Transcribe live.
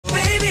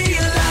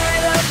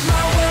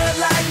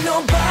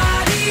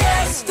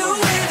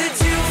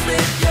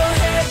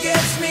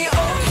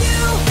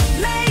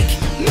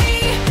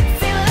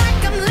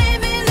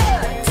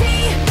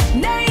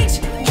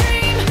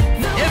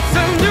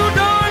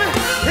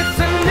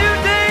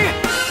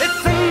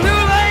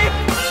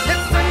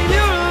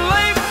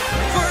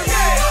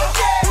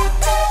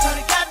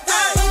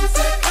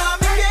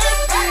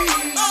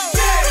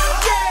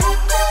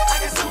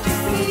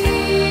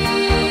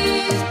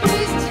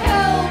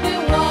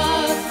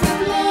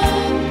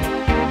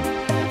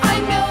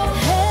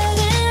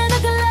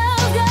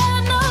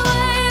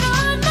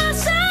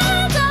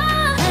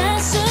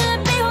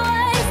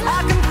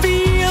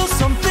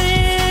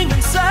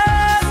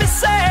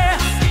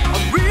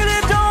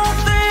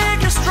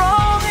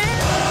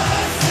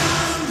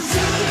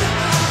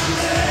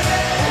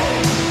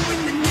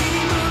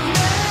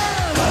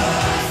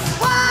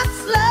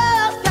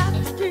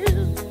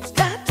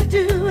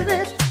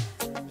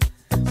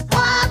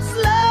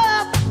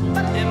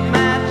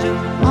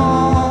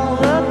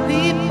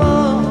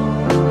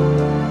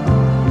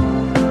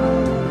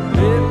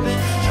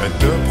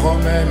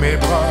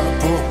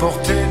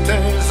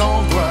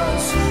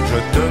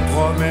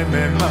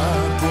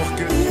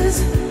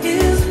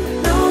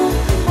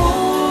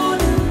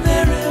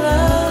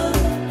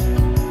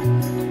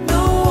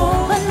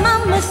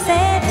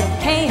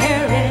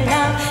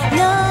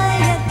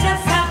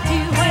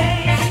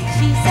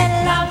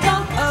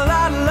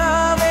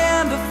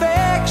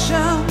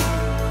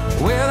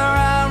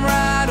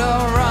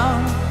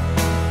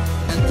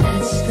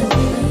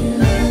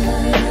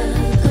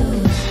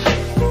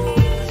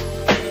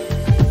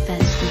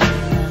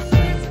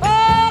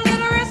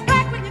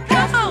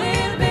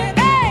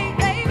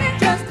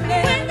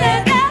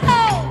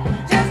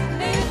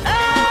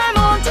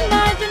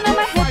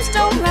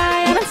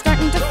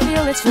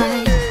it's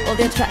right, all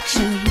the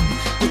attraction,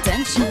 the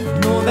tension.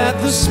 Know that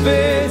the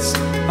spits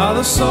are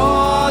the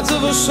swords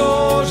of a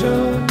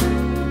soldier.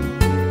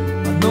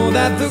 I know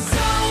that the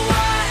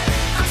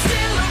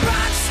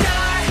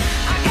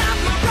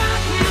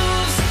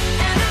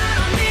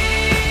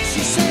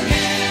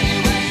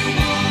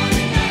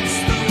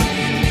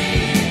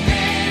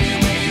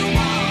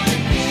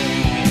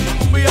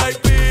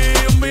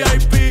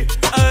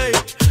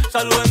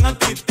saluden a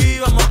Titi,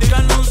 vamos a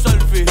tirarnos un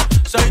selfie.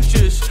 Say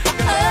cheese.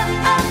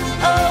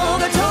 Oh,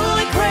 they're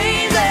totally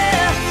crazy.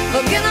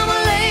 Looking at my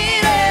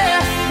lady.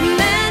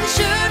 Men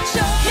should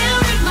show.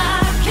 Can't read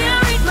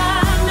my.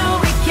 No,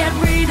 we can't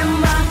read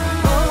my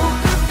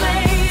poker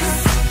face.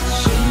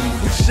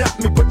 You shot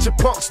me, but your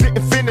punks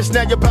didn't finish.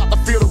 Now you're about to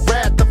feel the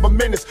wrath of a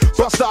menace.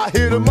 Bust, I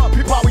hit 'em up.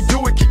 Here's how we do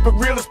it. Keep it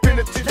real and spin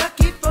it.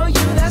 Lucky for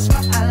you, that's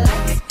what I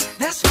like it.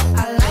 That's what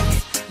I like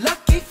it.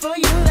 Lucky for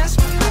you, that's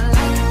what I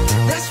like it.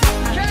 That's what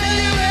I like it.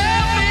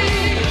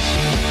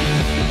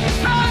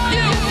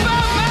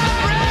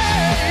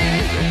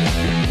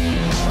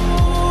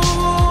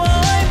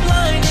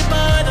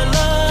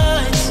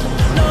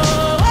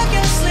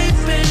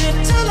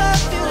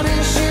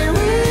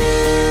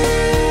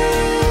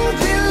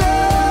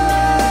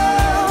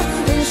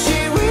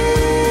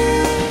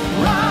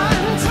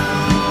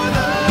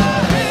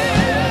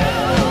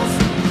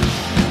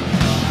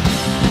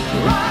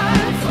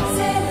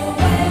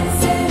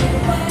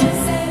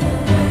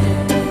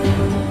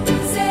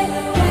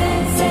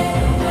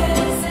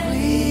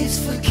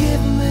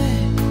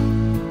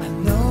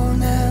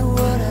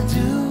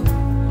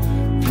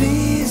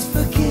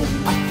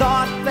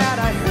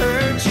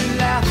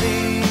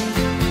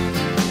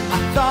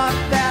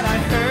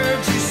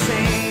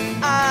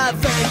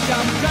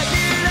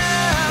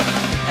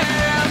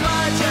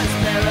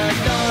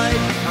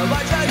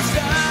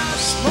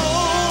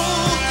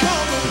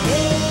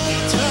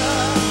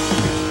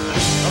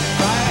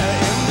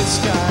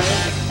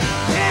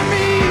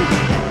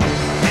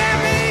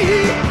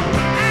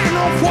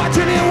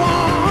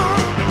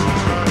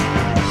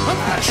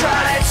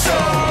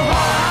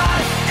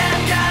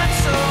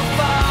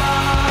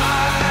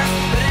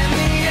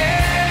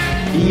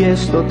 Y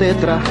esto te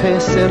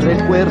trajese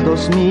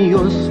recuerdos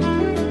míos.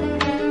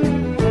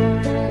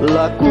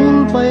 La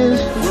culpa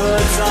es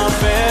Words are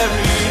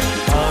very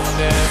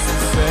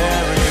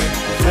unnecessary.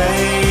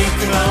 They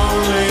can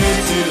only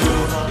do.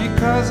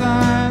 because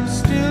I'm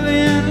still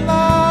in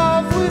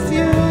love with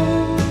you.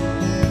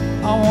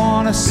 I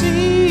wanna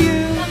see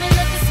you. Got me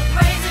looking so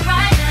crazy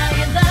right now.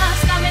 Your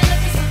love's got me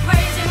looking so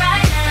crazy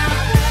right now.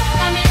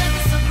 Got me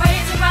looking so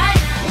crazy right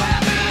now.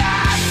 Where the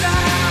lights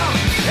out,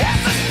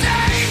 it's a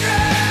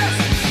dangerous.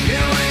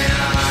 Going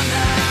on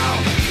now.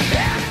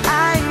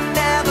 I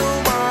never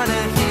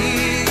wanna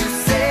hear you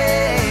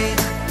say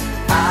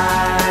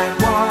I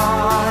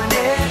want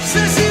it.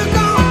 Since you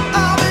gone,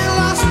 I've been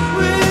lost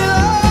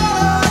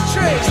without a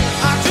trace.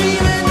 I'm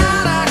dreaming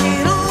that I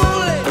can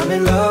only. I'm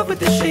in love with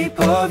the shape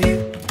of you.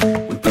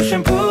 We push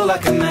and pull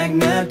like a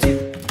magnet do.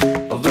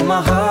 Although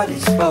my heart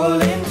is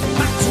falling.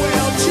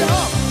 Maxwell,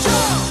 jump,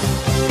 jump.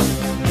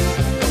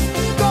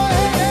 Go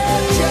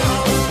ahead,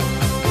 jump.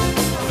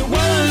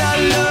 Well, I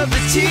love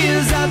the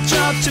tears I've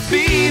dropped to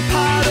be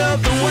part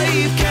of the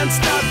wave. Can't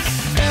stop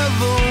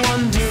ever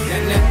wondering.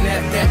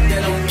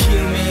 That don't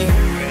kill me,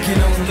 can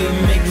only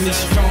make me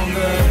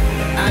stronger.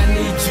 I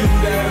need you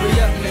to hurry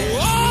up, man.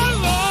 All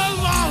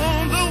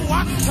along the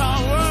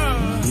watchtower,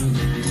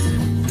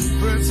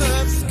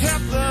 princess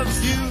kept the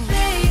view.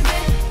 Baby,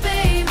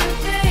 baby,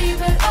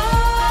 baby,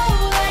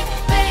 oh, like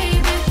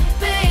baby,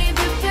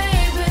 baby,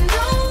 baby,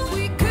 no,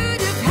 we could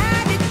have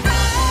had it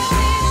all.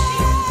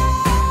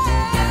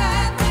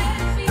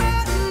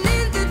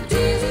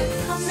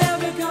 I'm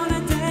never gonna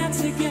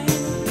dance again.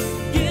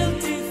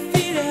 Guilty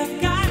feet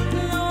have got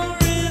no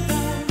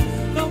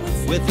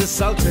rhythm. With the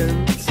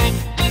Sultans,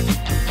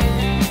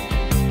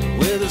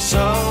 with the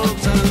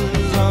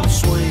Sultans of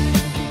swing.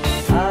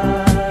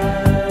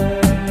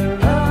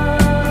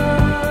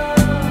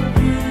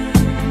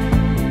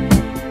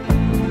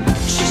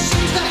 She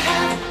seems to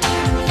have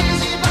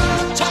invisible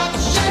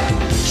touch.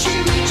 She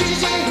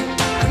reaches in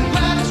and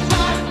grabs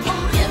my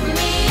heart. Give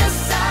me a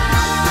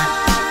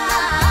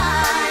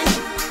sign.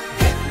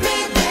 Hit me,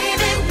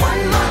 baby,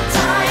 one more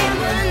time.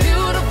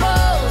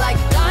 Beautiful like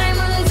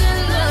diamonds in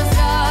the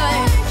sky.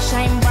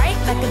 Shine bright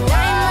like a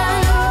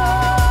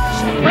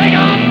diamond. Bring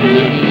on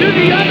to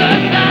the other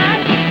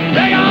side.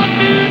 Bring on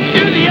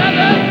to the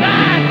other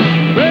side.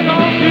 Bring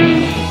on to.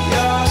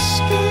 Your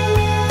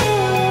skin,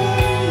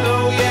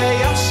 oh yeah,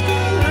 your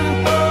skin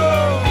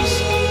burns.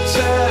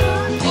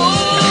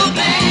 Oh,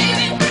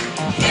 baby,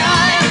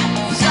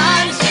 yeah,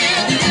 I'm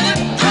stealing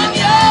from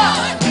you.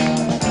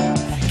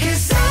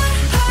 'Cause I'm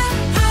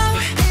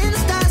in the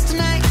stars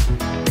tonight.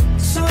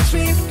 So watch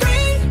me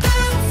bring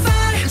down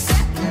fire.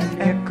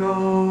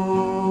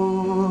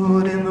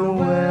 echoed in the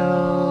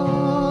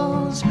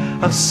wells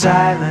of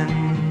silence.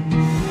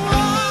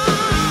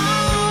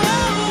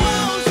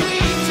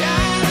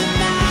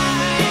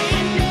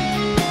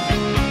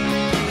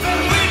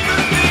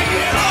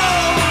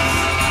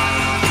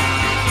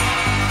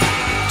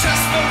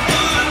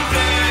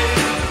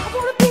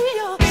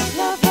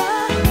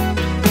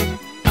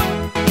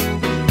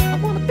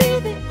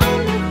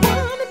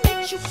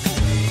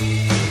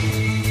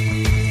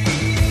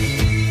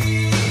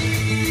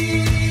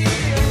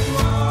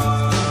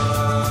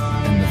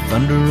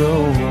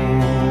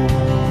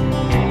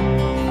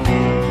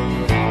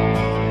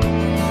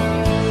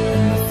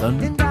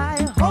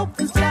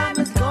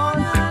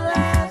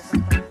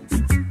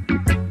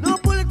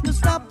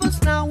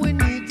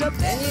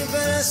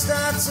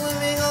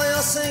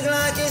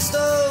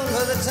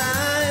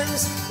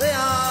 times they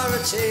are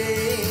a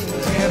change.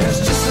 And it's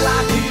just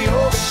like the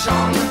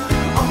ocean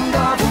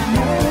under the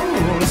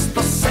moon. It's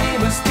the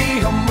same as the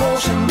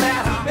emotion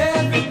that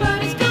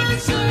Everybody's gone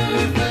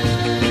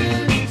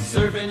surfing,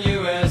 surfing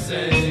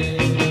USA.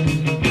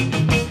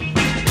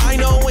 I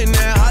know when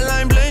that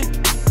hotline bling,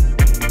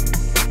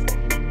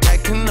 that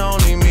can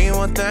only mean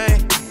one thing.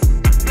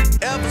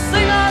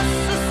 Sing us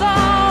a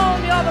song,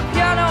 you're the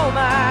piano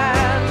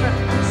man.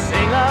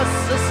 Sing us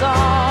a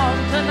song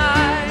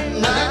tonight.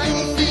 I can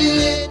feel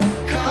it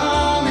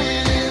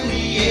coming in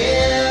the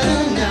air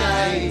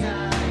tonight.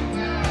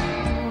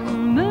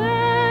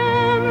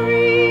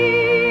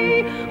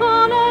 Memory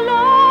all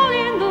alone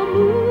in the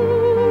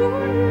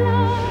moonlight.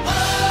 Oh,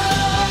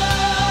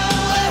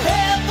 we're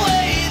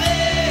halfway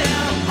there.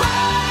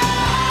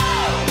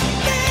 Oh,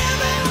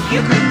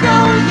 You could go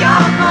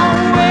your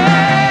own way.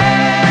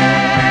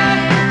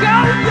 Go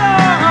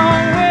your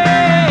own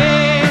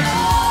way. I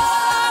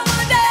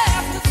wanna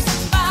dance with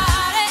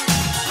somebody.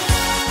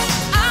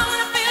 I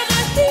wanna feel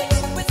the heat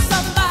with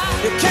somebody.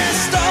 you can't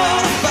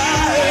start a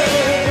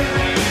fire.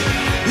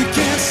 You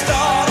can't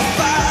start a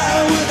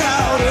fire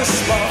without a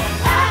spark.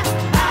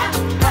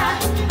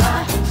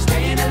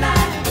 Staying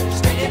alive,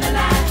 staying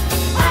alive.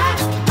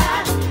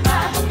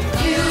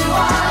 You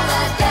are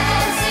the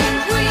dancing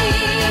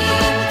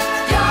queen,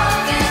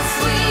 young and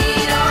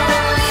sweet,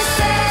 only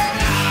said.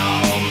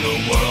 Now the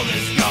world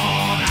is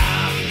gone.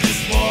 I'm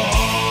just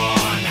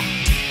one.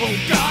 Oh,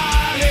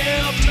 God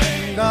help me.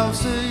 I'll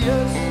say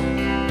yes,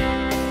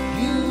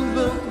 you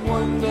look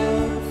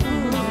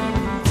wonderful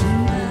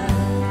tonight.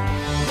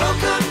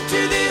 Welcome to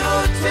the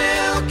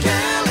Hotel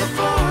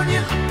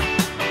California.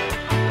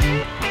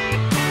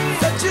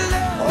 Such a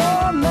love.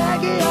 Oh,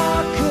 Maggie, I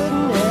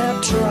couldn't have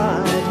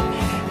tried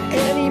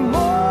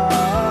anymore.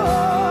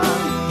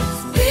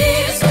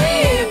 Sweet,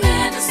 sweet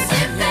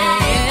fantasy,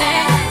 baby.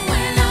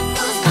 When I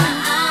close my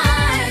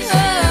eyes,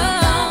 you're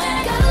gone.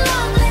 Got a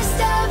long list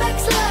of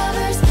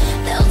ex-lovers.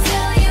 They'll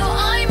tell you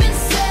I'm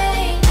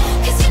insane.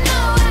 'Cause you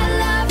know I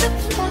love the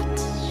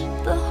touch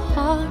the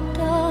heart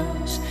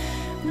does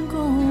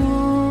go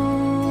on.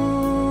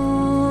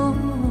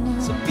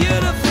 It's a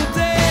beautiful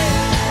day.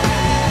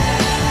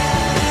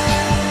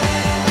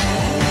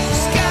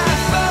 Sky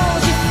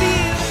falls, you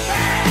feel.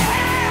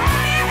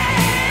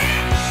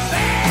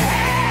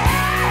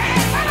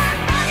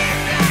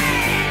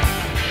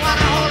 Want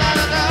a whole lot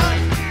of love.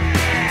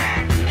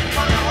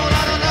 Want a whole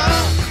lot of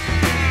love.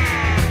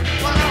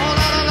 Want a whole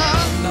lot of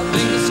love. I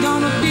think it's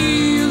gonna be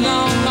a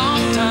long,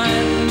 long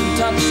time.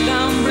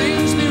 Touchdown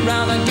brings me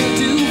round again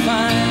to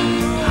find.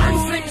 I'm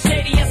Slim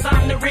Shady, yes,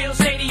 I'm the real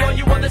Shady. All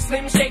you other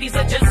Slim Shadys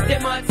are just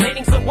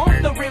imitating. So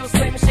won't the real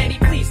Slim Shady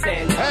please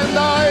stand? And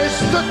I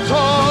stood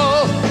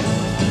tall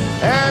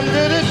and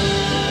did it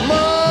my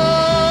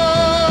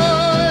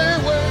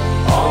way.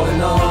 All in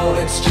all,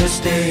 it's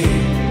just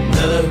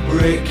another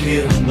brick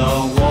in the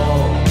wall.